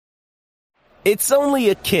It's only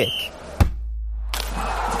a kick,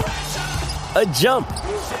 a jump,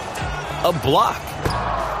 a block.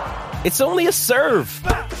 It's only a serve.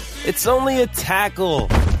 It's only a tackle,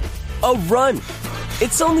 a run.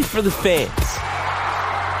 It's only for the fans.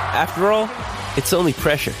 After all, it's only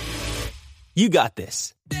pressure. You got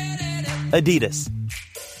this. Adidas.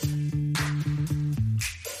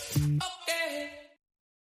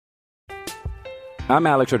 I'm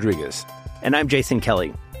Alex Rodriguez. And I'm Jason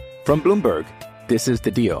Kelly. From Bloomberg, this is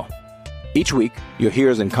The Deal. Each week, you'll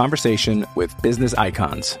hear us in conversation with business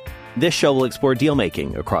icons. This show will explore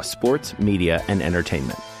deal-making across sports, media, and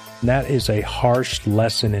entertainment. That is a harsh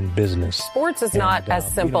lesson in business. Sports is not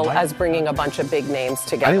as simple as bringing a bunch of big names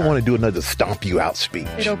together. I didn't want to do another stomp you out speech.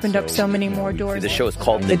 It opened up so many more doors. The show is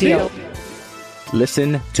called The Deal.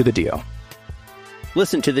 Listen to The Deal.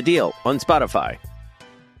 Listen to The Deal on Spotify.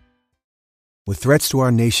 With threats to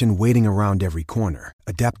our nation waiting around every corner,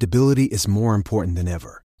 adaptability is more important than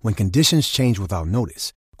ever. When conditions change without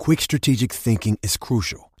notice, quick strategic thinking is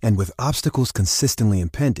crucial. And with obstacles consistently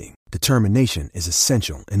impending, determination is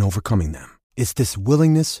essential in overcoming them. It's this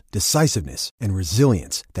willingness, decisiveness, and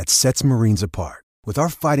resilience that sets Marines apart. With our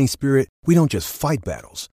fighting spirit, we don't just fight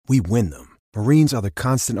battles, we win them. Marines are the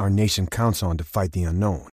constant our nation counts on to fight the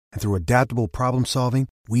unknown. And through adaptable problem solving,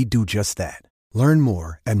 we do just that. Learn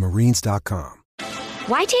more at marines.com.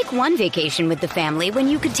 Why take one vacation with the family when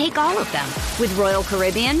you could take all of them? With Royal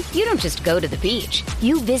Caribbean, you don't just go to the beach.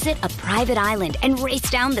 You visit a private island and race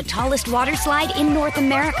down the tallest water slide in North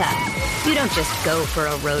America. You don't just go for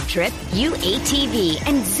a road trip. You ATV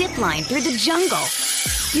and zip line through the jungle.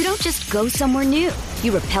 You don't just go somewhere new.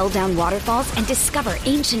 You rappel down waterfalls and discover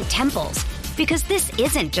ancient temples. Because this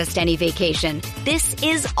isn't just any vacation. This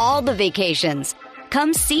is all the vacations.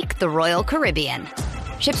 Come seek the Royal Caribbean.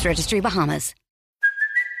 Ships Registry, Bahamas.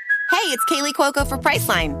 Hey, it's Kaylee Cuoco for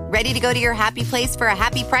Priceline. Ready to go to your happy place for a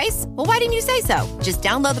happy price? Well, why didn't you say so? Just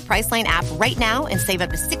download the Priceline app right now and save up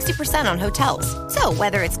to 60% on hotels. So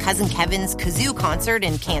whether it's Cousin Kevin's Kazoo Concert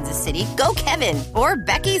in Kansas City, go Kevin, or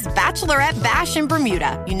Becky's Bachelorette Bash in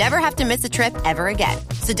Bermuda, you never have to miss a trip ever again.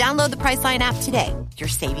 So download the Priceline app today. Your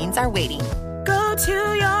savings are waiting. Go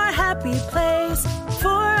to your happy place for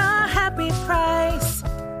a happy price.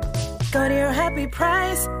 Go to your happy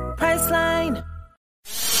price, Priceline.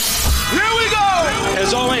 Here we go!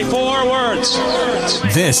 There's only 4 words.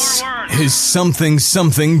 This is Something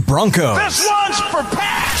Broncos. This one's for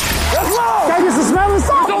Pat! Let's go! Can I get the smell of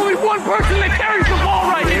salt? There's only one person that carries the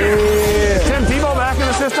ball right here. Yeah. Tim Tebow back in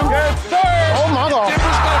the system. Good third. Oh, my God.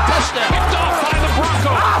 Denver's got a touchdown. Picked off by the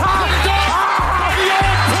Broncos. Picked off. The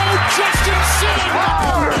all-pro Justin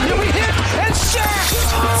Simmons. Can we hit and sack?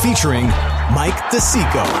 Featuring Mike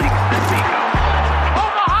DeSico.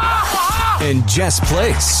 And Jess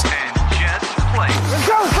Place. Let's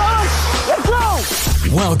go, son! Let's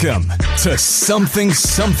go! Welcome to Something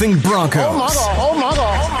Broncos. Oh, my God. Oh, my God.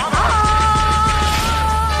 Oh, my God.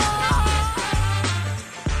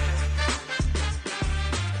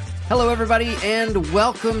 Hello, everybody, and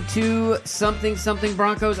welcome to Something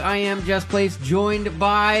Broncos. I am Jess Place, joined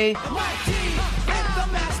by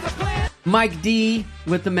Mike D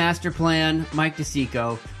with the master plan, Mike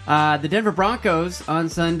DeSico. The Denver Broncos on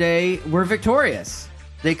Sunday were victorious.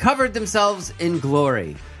 They covered themselves in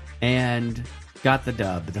glory and got the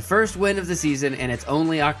dub. The first win of the season, and it's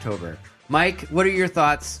only October. Mike, what are your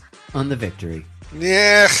thoughts on the victory?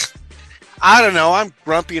 Yeah, I don't know. I'm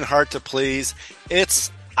grumpy and hard to please.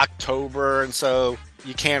 It's October, and so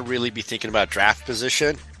you can't really be thinking about draft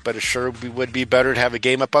position, but it sure would be better to have a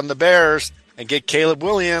game up on the Bears and get Caleb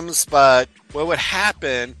Williams. But what would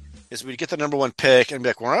happen is we'd get the number 1 pick and be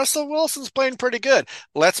like, well, Russell Wilson's playing pretty good.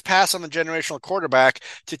 Let's pass on the generational quarterback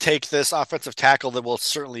to take this offensive tackle that will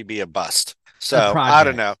certainly be a bust. So I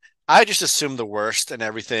don't know. I just assumed the worst and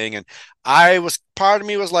everything. And part of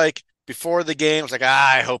me was like, before the game, I was like,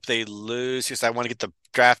 I hope they lose because I want to get the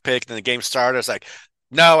draft pick. And then the game started. I was like,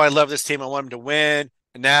 no, I love this team. I want them to win.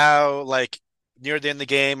 And now, like, near the end of the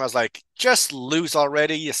game, I was like, just lose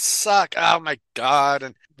already. You suck. Oh, my God.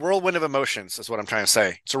 And whirlwind of emotions is what I'm trying to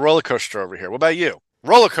say. It's a roller coaster over here. What about you?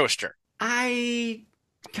 Roller coaster. I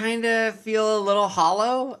kind of feel a little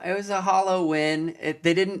hollow. It was a hollow win.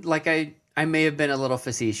 They didn't, like, I may have been a little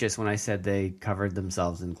facetious when I said they covered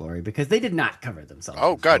themselves in glory, because they did not cover themselves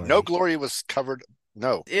in God, glory. No glory was covered.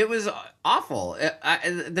 No. It was awful.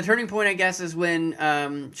 The turning point, I guess, is when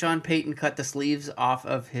Sean Payton cut the sleeves off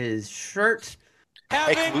of his shirt.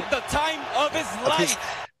 Having the time of his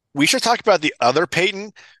life. We should talk about the other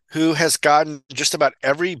Payton who has gotten just about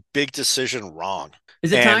every big decision wrong.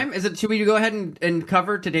 Is it time? Should we go ahead and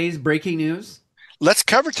cover today's breaking news? Let's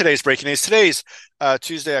cover today's breaking news. Today's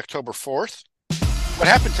Tuesday, October 4th. What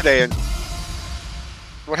happened today? And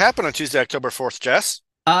what happened on Tuesday, October 4th, Jess?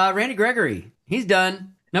 Randy Gregory, he's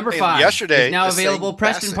done. Number 5 yesterday is now is available. saying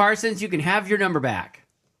Preston passing. Parsons, you can have your number back.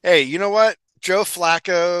 Hey, you know what? Joe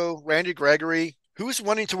Flacco, Randy Gregory. Who's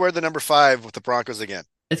wanting to wear the number 5 with the Broncos again?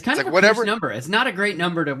 It's kind of like a whatever number. It's not a great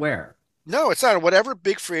number to wear. No, it's not. Whatever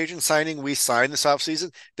big free agent signing we sign this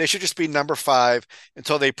offseason, they should just be number 5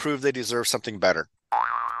 until they prove they deserve something better.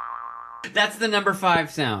 That's the number 5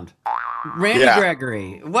 sound. Randy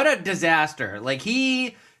Gregory, what a disaster. Like,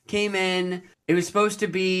 he came in, it was supposed to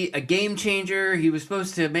be a game changer. He was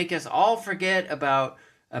supposed to make us all forget about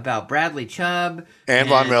Bradley Chubb. And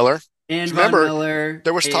Von Miller. And Remember, Von Miller.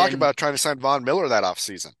 There was talk about trying to sign Von Miller that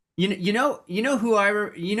offseason. You know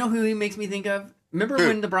who he makes me think of? Remember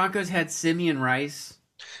when the Broncos had Simeon Rice?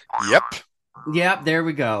 Yep, there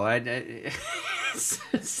we go.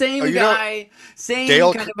 Same guy, same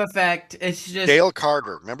kind of effect. It's just Dale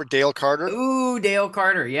Carter. Remember Dale Carter? Ooh, Dale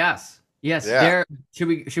Carter. Yes. Yeah. Should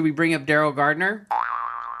we bring up Daryl Gardner?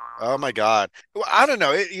 Oh my God. Well, I don't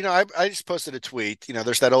know. I just posted a tweet.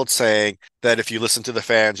 There's that old saying that if you listen to the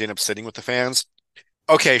fans, you end up sitting with the fans.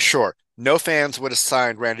 Okay, sure. No fans would have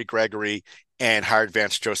signed Randy Gregory and hired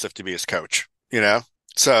Vance Joseph to be his coach.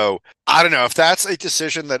 So I don't know if that's a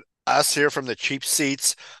decision that us here from the cheap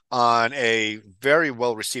seats on a very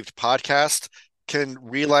well-received podcast can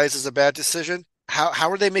realize is a bad decision.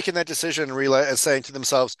 How are they making that decision and saying to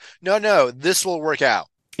themselves, no, this will work out?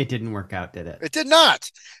 It didn't work out, did it? It did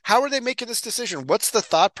not. How are they making this decision? What's the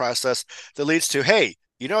thought process that leads to, hey,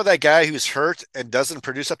 that guy who's hurt and doesn't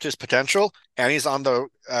produce up to his potential and he's on the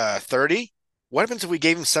 30? What happens if we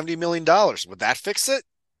gave him $70 million? Would that fix it?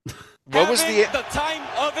 What was the time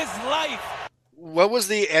of his life? What was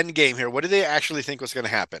the end game here? What did they actually think was going to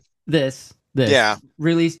happen? This. Yeah.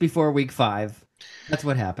 Released before week 5. That's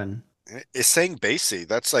what happened. It's saying Basie.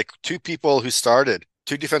 That's like 2 people who started,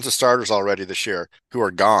 2 defensive starters already this year who are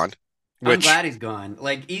gone. I'm glad he's gone.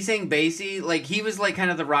 Like, Isang Basie, like, he was like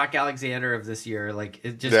kind of the Rock Alexander of this year. Like,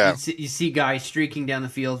 it just you see guys streaking down the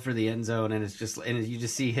field for the end zone, and you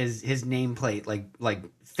just see his nameplate like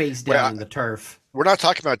face down in the turf. We're not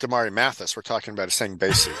talking about Damari Mathis. We're talking about Isang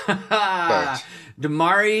Basie.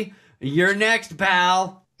 Damari, you're next,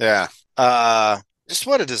 pal. Yeah. Just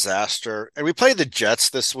what a disaster. And we played the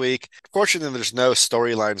Jets this week. Fortunately, there's no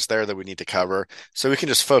storylines there that we need to cover. So we can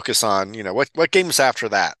just focus on, what games after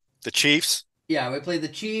that? The Chiefs? Yeah, we played the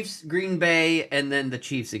Chiefs, Green Bay, and then the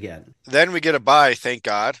Chiefs again. Then we get a bye, thank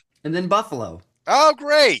God. And then Buffalo. Oh,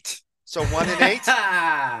 great. So 1-8?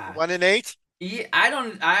 1-8?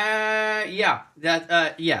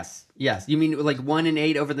 Yes. You mean like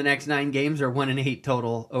 1-8 over the next 9 games, or 1-8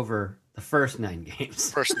 total over the first 9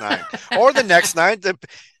 games? First 9. Or the next 9.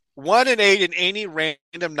 1-8 in any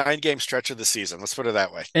random 9-game stretch of the season. Let's put it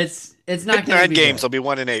that way. It's not going to be 9 games. good.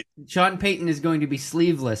 Will be 1-8. Sean Payton is going to be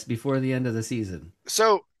sleeveless before the end of the season.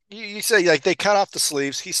 So you say like they cut off the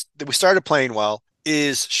sleeves. We started playing well.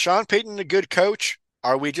 Is Sean Payton a good coach?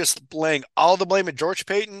 Are we just laying all the blame at George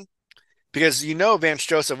Payton? Because Vance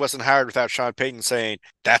Joseph wasn't hired without Sean Payton saying,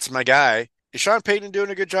 that's my guy. Is Sean Payton doing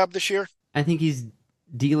a good job this year? I think he's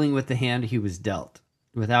dealing with the hand he was dealt.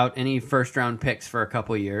 Without any first-round picks for a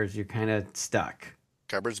couple of years, you're kind of stuck.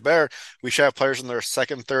 Cupboard's bare. We should have players in their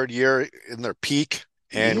second, third year in their peak,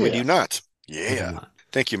 and we do not. Yeah.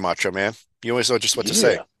 Thank you, Macho Man. You always know just what to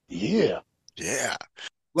say. Yeah.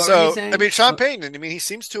 What were you saying? Sean Payton, he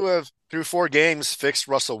seems to have, through 4 games, fixed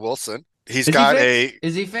Russell Wilson. Is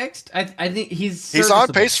he fixed? I think he's on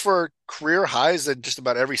pace for career highs in just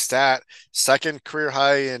about every stat. Second career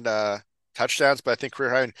high in touchdowns, but I think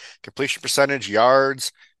career high in completion percentage,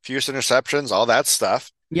 yards, fewest interceptions, all that stuff.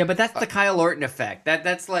 Yeah, but that's the Kyle Orton effect.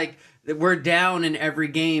 That's like we're down in every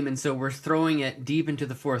game, and so we're throwing it deep into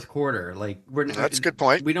the fourth quarter. Like that's a good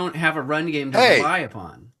point. We don't have a run game to rely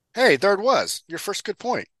upon. Hey, there it was. Your first good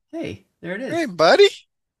point. Hey, there it is. Hey, buddy.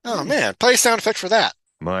 Oh man, play a sound effect for that,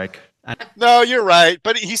 Mike. No, you're right.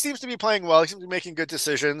 But he seems to be playing well. He seems to be making good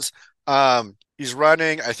decisions. He's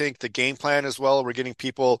running, I think, the game plan as well. We're getting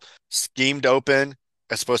people schemed open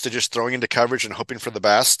as opposed to just throwing into coverage and hoping for the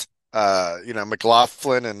best.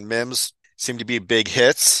 McLaughlin and Mims seem to be big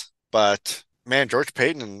hits. But, man, George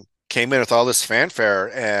Payton came in with all this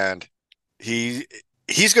fanfare, and he's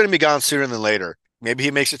going to be gone sooner than later. Maybe he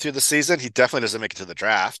makes it through the season. He definitely doesn't make it to the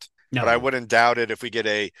draft. No. But I wouldn't doubt it if we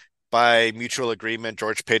get by mutual agreement,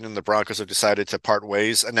 George Payton and the Broncos have decided to part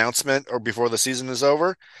ways announcement or before the season is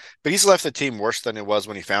over. But he's left the team worse than it was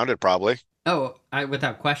when he found it, probably. Oh,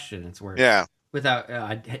 without question, it's worse. Yeah. Without,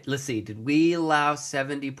 let's see, did we allow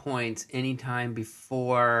 70 points anytime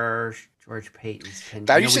before George Payton's tenure?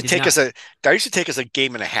 That used to take us a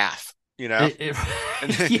game and a half. you know.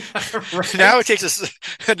 Right. Now it takes us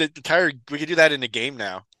an entire. We could do that in a game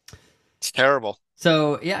now. It's terrible.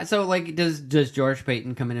 So like, does George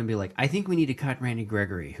Payton come in and be like, I think we need to cut Randy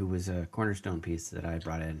Gregory, who was a cornerstone piece that I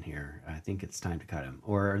brought in here. I think it's time to cut him.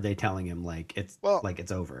 Or are they telling him like it's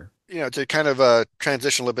over? You know, to kind of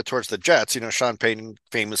transition a little bit towards the Jets. You know, Sean Payton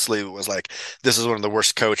famously was like, "This is one of the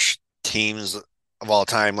worst coach teams of all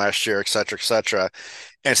time last year, et cetera, et cetera."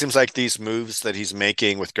 And it seems like these moves that he's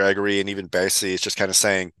making with Gregory and even Bessie is just kind of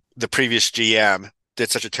saying the previous GM did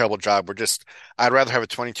such a terrible job. I'd rather have a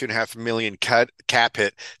 $22.5 million cap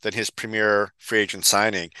hit than his premier free agent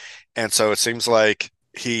signing. And so it seems like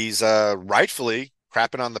he's rightfully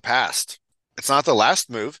crapping on the past. It's not the last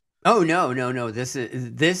move. Oh, no.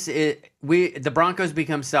 The Broncos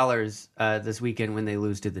become sellers this weekend when they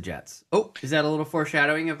lose to the Jets. Oh, is that a little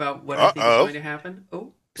foreshadowing about what I think is going to happen?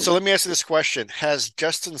 Oh. So let me ask you this question. Has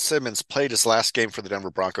Justin Simmons played his last game for the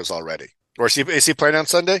Denver Broncos already? Or is he playing on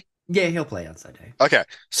Sunday? Yeah, he'll play on Sunday. Okay.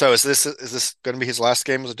 So is this going to be his last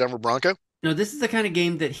game as a Denver Bronco? No, this is the kind of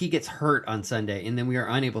game that he gets hurt on Sunday, and then we are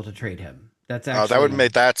unable to trade him. That's actually that would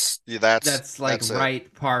make that's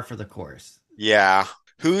right par for the course. Yeah.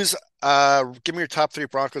 Who's give me your top 3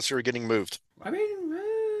 Broncos who are getting moved? I mean,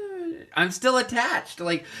 I'm still attached.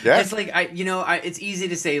 Like, it's like it's easy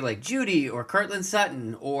to say like Judy or Cortland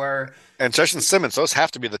Sutton and Justin Simmons. Those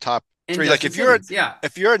have to be the top 3. Like if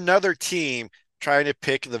you're another team trying to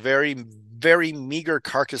pick the very, very meager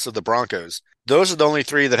carcass of the Broncos, those are the only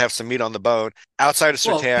 3 that have some meat on the bone. Outside of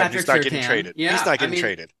Surtain, he's not getting traded. Yeah, he's not getting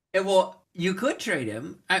traded. Well, you could trade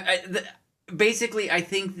him. Basically, I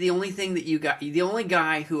think the only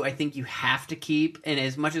guy who I think you have to keep, and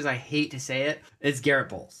as much as I hate to say it, is Garrett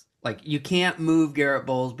Bowles. Like, you can't move Garrett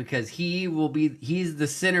Bowles because he's the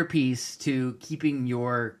centerpiece to keeping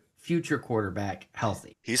your future quarterback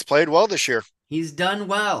healthy. He's played well this year. He's done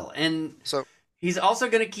well, and so he's also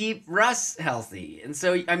going to keep Russ healthy. And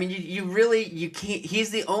so, I mean, you can't. He's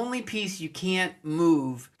the only piece you can't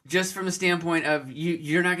move, just from the standpoint of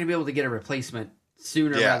you're not going to be able to get a replacement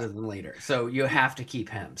sooner rather than later. So you have to keep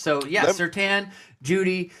him. So Surtain,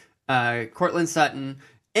 Judy, Cortland Sutton,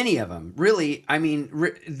 any of them, really. I mean,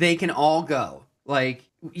 they can all go. Like,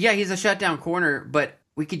 he's a shutdown corner, but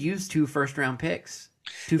we could use 2 first-round picks.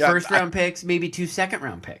 2 first-round picks, maybe 2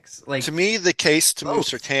 second-round picks. Like, to me, the case to move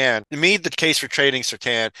Surtain, the case for trading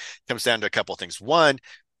Surtain comes down to a couple of things. One,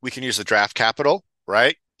 we can use the draft capital,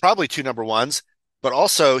 right? Probably 2 number 1s, but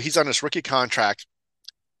also he's on his rookie contract.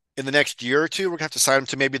 In the next year or 2, we're going to have to sign him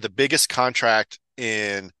to maybe the biggest contract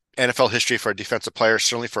in NFL history for a defensive player,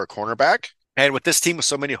 certainly for a cornerback. And with this team with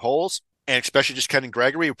so many holes, and especially just cutting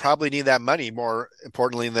Gregory, we probably need that money more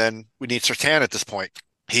importantly than we need Surtain at this point.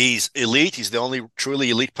 He's elite. He's the only truly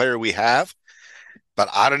elite player we have. But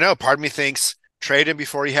I don't know. Part of me thinks trade him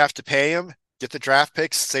before you have to pay him, get the draft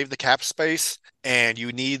picks, save the cap space, and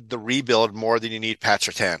you need the rebuild more than you need Pat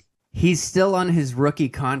Surtain. He's still on his rookie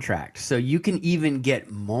contract, so you can even get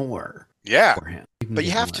more for him. But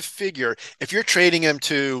you have to figure, if you're trading him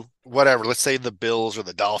to whatever, let's say the Bills or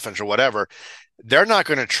the Dolphins or whatever, they're not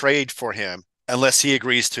going to trade for him unless he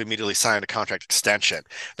agrees to immediately sign a contract extension.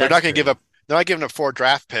 They're not going to they're not giving him 4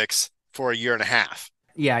 draft picks for a year and a half.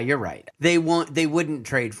 Yeah, you're right. They wouldn't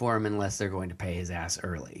trade for him unless they're going to pay his ass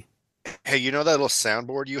early. Hey, you know that little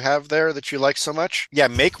soundboard you have there that you like so much? Yeah,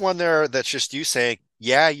 make one there that's just you saying,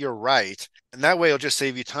 yeah, you're right. And that way it'll just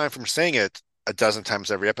save you time from saying it a dozen times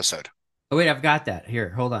every episode. Oh, wait, I've got that. Here,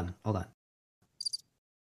 hold on.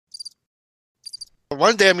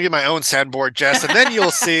 One day I'm going to get my own soundboard, Jess, and then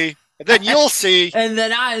you'll see. And then you'll see. And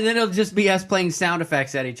then it'll just be us playing sound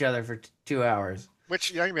effects at each other for 2 hours. Which,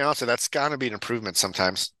 you know, to be honest, that's got to be an improvement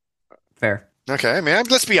sometimes. Fair. Okay, man,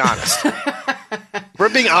 let's be honest. We're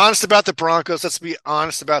being honest about the Broncos. Let's be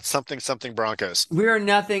honest about something Broncos. We are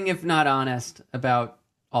nothing if not honest about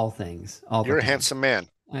all things. You're a handsome man.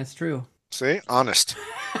 That's true. See? Honest.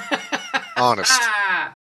 Honest.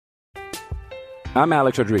 I'm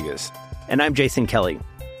Alex Rodriguez. And I'm Jason Kelly.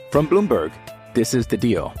 From Bloomberg, this is The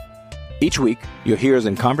Deal. Each week, you'll hear us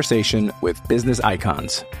in conversation with business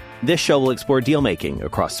icons. This show will explore deal-making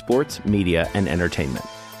across sports, media, and entertainment.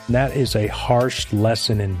 That is a harsh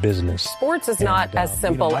lesson in business. Sports is not as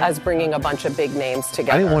simple as bringing a bunch of big names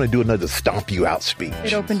together. I didn't want to do another stomp you out speech.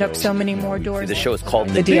 It opened up so many more doors. The show is called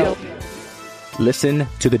The Deal. Listen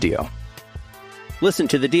to The Deal. Listen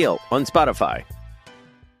to The Deal on Spotify.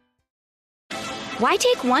 Why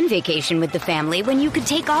take one vacation with the family when you could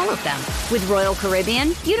take all of them? With Royal Caribbean,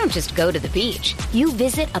 you don't just go to the beach. You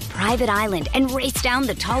visit a private island and race down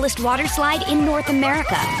the tallest water slide in North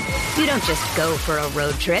America. You don't just go for a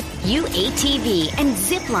road trip. You ATV and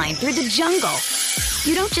zip line through the jungle.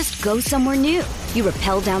 You don't just go somewhere new. You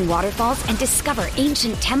rappel down waterfalls and discover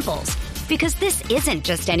ancient temples. Because this isn't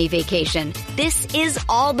just any vacation. This is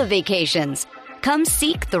all the vacations. Come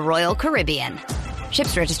seek the Royal Caribbean.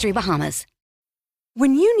 Ships Registry, Bahamas.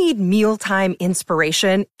 When you need mealtime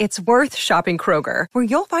inspiration, it's worth shopping Kroger, where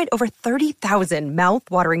you'll find over 30,000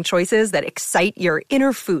 mouth-watering choices that excite your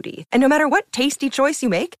inner foodie. And no matter what tasty choice you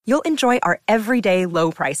make, you'll enjoy our everyday low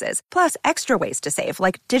prices, plus extra ways to save,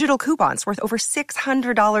 like digital coupons worth over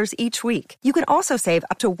 $600 each week. You can also save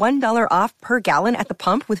up to $1 off per gallon at the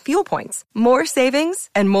pump with fuel points. More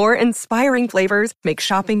savings and more inspiring flavors make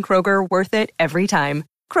shopping Kroger worth it every time.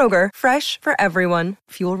 Kroger, fresh for everyone.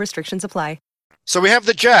 Fuel restrictions apply. So we have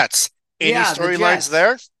the Jets. Any storylines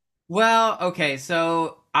there? Well, okay,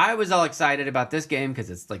 so I was all excited about this game because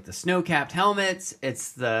it's like the snow-capped helmets.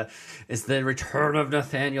 It's the return of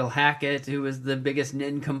Nathaniel Hackett, who was the biggest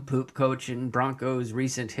nincompoop coach in Broncos'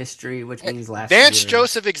 recent history, which means last year. Vance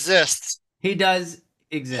Joseph exists. He does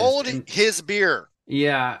exist. Holding his beer.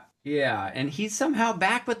 Yeah, and he's somehow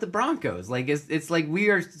back with the Broncos. Like it's like we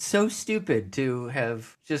are so stupid to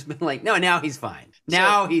have just been like, no, now he's fine.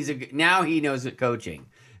 Now he knows what coaching.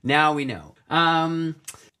 Now we know.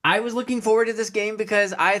 I was looking forward to this game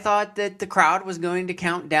because I thought that the crowd was going to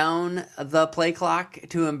count down the play clock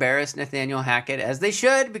to embarrass Nathaniel Hackett, as they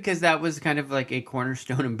should, because that was kind of like a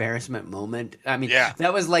cornerstone embarrassment moment. I mean,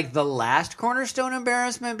 that was like the last cornerstone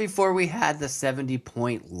embarrassment before we had the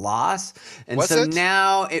 70-point loss. And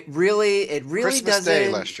now it really Christmas doesn't Day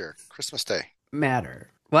last year. Christmas Day. Matter.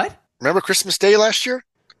 What? Remember Christmas Day last year?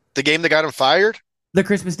 The game that got him fired? The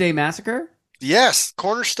Christmas Day Massacre? Yes,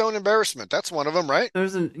 cornerstone embarrassment. That's one of them, right?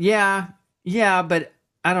 There's but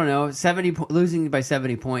I don't know. Losing by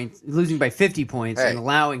 50 points, and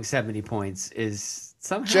allowing 70 points is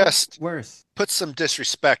somehow just worse. Put some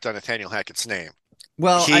disrespect on Nathaniel Hackett's name.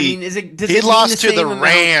 Well, He lost to the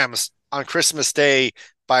Rams on Christmas Day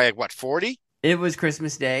by 40? It was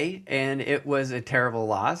Christmas Day, and it was a terrible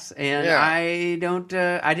loss. And I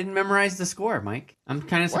didn't memorize the score, Mike. I'm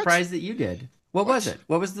kind of surprised that you did. What was it?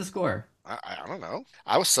 What was the score? I don't know.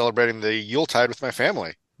 I was celebrating the Yuletide with my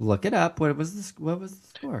family. Look it up. What was the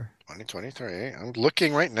score? 2023. I'm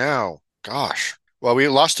looking right now. Gosh. Well, we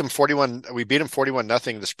lost him 41. We beat him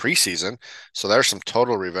 41-0 this preseason. So there's some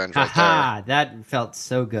total revenge right there. That felt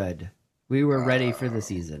so good. We were ready for the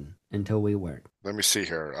season until we weren't. Let me see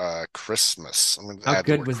here. Christmas. How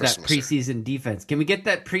good was that preseason defense? Can we get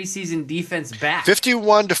that preseason defense back?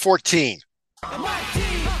 51-14.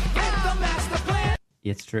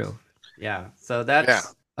 It's true. Yeah. So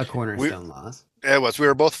that's a cornerstone loss. It was. We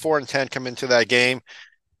were both 4-10 coming into that game.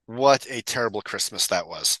 What a terrible Christmas that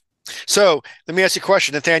was. So let me ask you a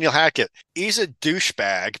question. Nathaniel Hackett, he's a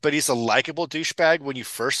douchebag, but he's a likable douchebag when you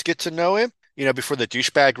first get to know him, before the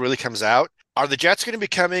douchebag really comes out. Are the Jets going to be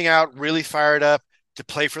coming out really fired up to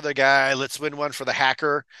play for the guy? Let's win one for the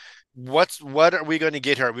hacker. What are we going to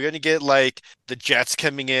get here? Are we going to get like the Jets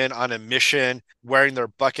coming in on a mission, wearing their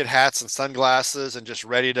bucket hats and sunglasses and just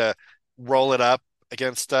ready to roll it up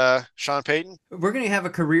against Sean Payton? We're going to have a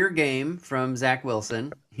career game from Zach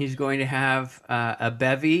Wilson. He's going to have a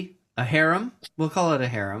bevy, a harem. We'll call it a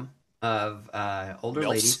harem of older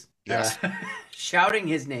ladies shouting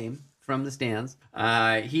his name from the stands.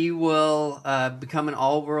 He will become an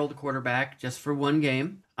all-world quarterback just for one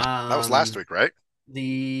game. That was last week, right?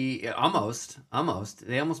 Almost.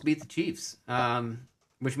 They almost beat the Chiefs,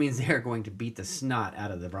 which means they're going to beat the snot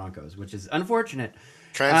out of the Broncos, which is unfortunate.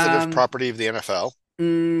 Transitive property of the NFL.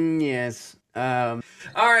 Yes. All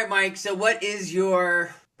right, Mike. So what is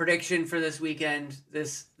your prediction for this weekend?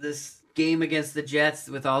 This game against the Jets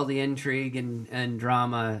with all the intrigue and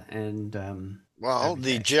drama and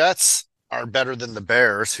the Jets are better than the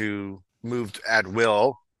Bears, who moved at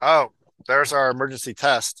will. Oh, there's our emergency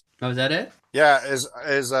test. Oh, is that it? Yeah. Is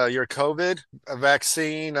your COVID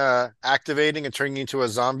vaccine activating and turning you into a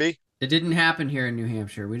zombie? It didn't happen here in New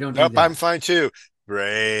Hampshire. We don't do Nope, that. I'm fine too.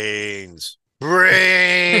 Brains.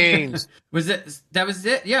 That was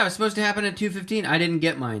it? Yeah, it was supposed to happen at 2:15. I didn't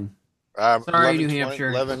get mine. Sorry, 11, New Hampshire.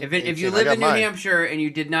 11, if you live in New Hampshire and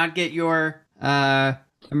you did not get your emergency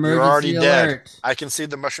You're already alert, dead. I can see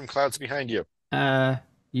the mushroom clouds behind you.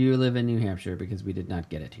 You live in New Hampshire because we did not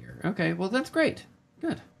get it here. Okay, well that's great.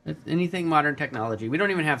 Good. Anything modern technology. We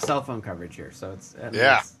don't even have cell phone coverage here, so it's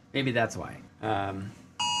maybe that's why.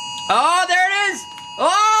 Oh, there it is!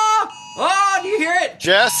 Oh, do you hear it?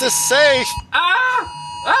 Jess is safe.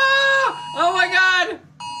 Oh my God!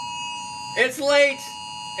 It's late.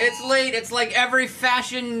 It's like every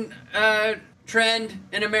fashion trend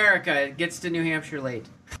in America gets to New Hampshire late.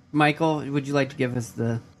 Michael, would you like to give us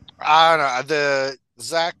the... I don't know. The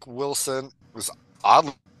Zach Wilson was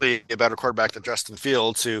oddly a better quarterback than Justin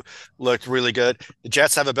Fields, who looked really good. The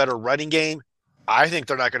Jets have a better running game. I think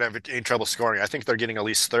they're not going to have any trouble scoring. I think they're getting at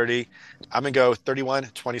least 30. I'm going to go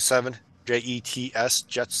 31-27,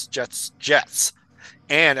 Jets, Jets.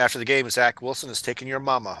 And after the game, Zach Wilson is taking your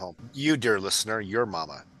mama home. You, dear listener, your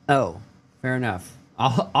mama. Oh, fair enough.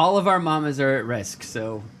 All of our mamas are at risk,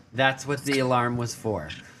 so that's what the alarm was for.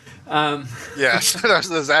 Yes, there's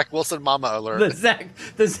the Zach Wilson mama alert.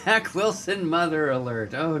 The Zach Wilson mother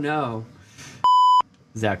alert. Oh, no.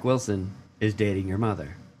 Zach Wilson is dating your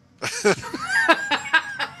mother.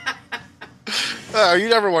 You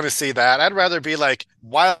never want to see that. I'd rather be like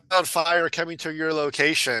wildfire coming to your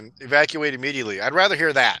location, evacuate immediately. I'd rather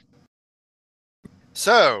hear that.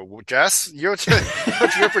 So, Jess, what's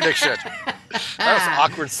your prediction? That was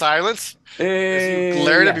awkward silence.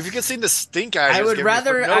 Glared at me. If you could see the stink eyes, I would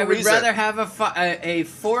rather have a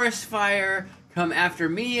forest fire come after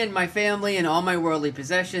me and my family and all my worldly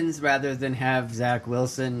possessions rather than have Zach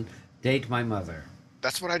Wilson date my mother.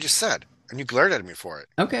 That's what I just said, and you glared at me for it.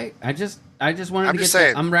 Okay, I just wanted to get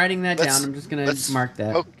that. I'm writing that down. I'm just gonna mark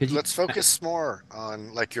that. Let's focus more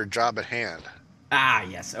on like your job at hand. Ah,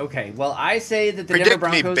 yes. Okay. Well, I say that the Denver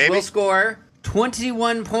Broncos will score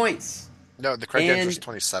 21 points. No, the correct answer is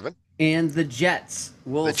 27. And the Jets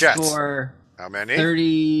will score how many?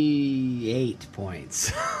 38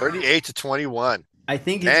 points. 38-21. I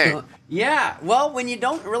think it's yeah. Well, when you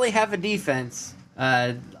don't really have a defense,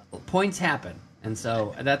 points happen. And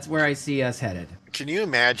so that's where I see us headed. Can you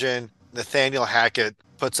imagine Nathaniel Hackett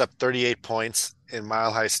puts up 38 points in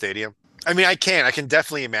Mile High Stadium? I mean, I can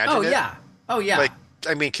definitely imagine it. Oh, yeah. Like,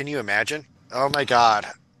 I mean, can you imagine? Oh, my God.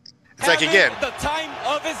 It's like, again. The time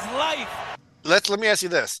of his life. Let me ask you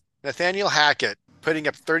this. Nathaniel Hackett putting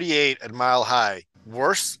up 38 at Mile High.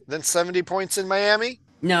 Worse than 70 points in Miami?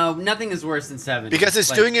 No, nothing is worse than 70. Because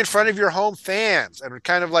it's doing it in front of your home fans. And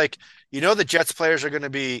kind of like, the Jets players are going to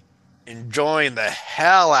be enjoying the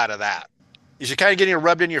hell out of that. You should kind of getting it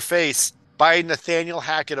rubbed in your face by Nathaniel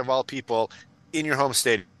Hackett, of all people, in your home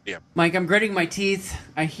stadium. Mike, I'm gritting my teeth.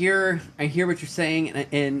 I hear what you're saying,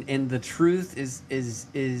 and the truth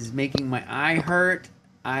is making my eye hurt.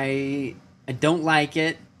 I don't like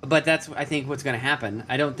it, but that's I think what's going to happen.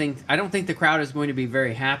 I don't think the crowd is going to be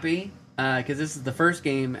very happy because this is the first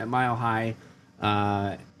game at Mile High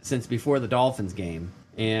since before the Dolphins game,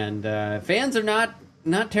 and fans are not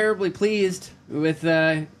terribly pleased with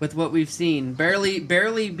what we've seen.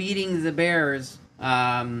 Barely beating the Bears.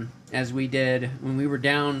 As we did when we were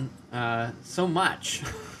down so much.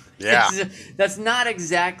 Yeah. That's not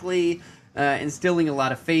exactly instilling a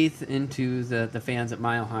lot of faith into the fans at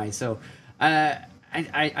Mile High. So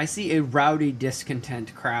I see a rowdy,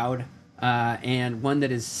 discontent crowd and one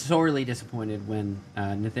that is sorely disappointed when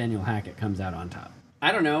Nathaniel Hackett comes out on top.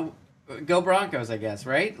 I don't know. Go Broncos, I guess,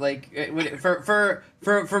 right? Like for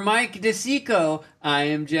Mike DeSico, I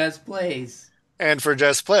am Jess Place. And for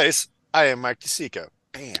Jess Place, I am Mike DeSico.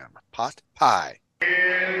 Bam. Pot pie.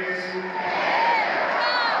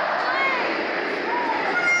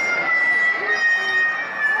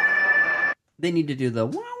 They need to do the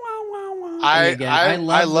wah wah wah wah. I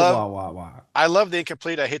love the wah wah wah. I love the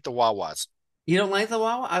incomplete. I hate the wah-wahs. You don't like the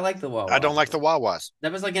wah wah? I like the wah wah. I don't like the wah-wahs.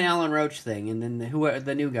 That was like an Alan Roach thing, and then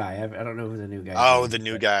the new guy. I don't know who the new guy. Oh, the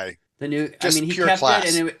new guy. The new. Just he pure kept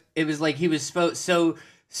class. it, and it was like he was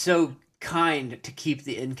so kind to keep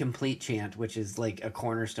the incomplete chant, which is like a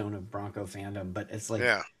cornerstone of Bronco fandom. But it's like,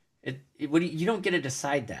 you don't get to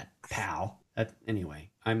decide that, pal.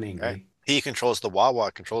 Anyway, I'm angry. Okay. He controls the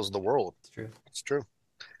wah-wah, controls the world. It's true. It's true.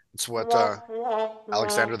 It's what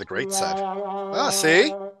Alexander the Great said. Oh,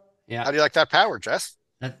 see? Yeah. How do you like that power, Jess?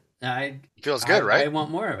 Feels good, right? I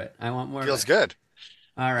want more of it. Feels good.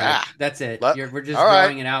 All right. That's it. We're just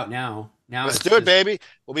throwing it out now. Let's do it, baby.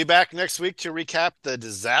 We'll be back next week to recap the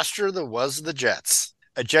disaster that was the Jets.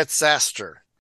 A Jetsaster.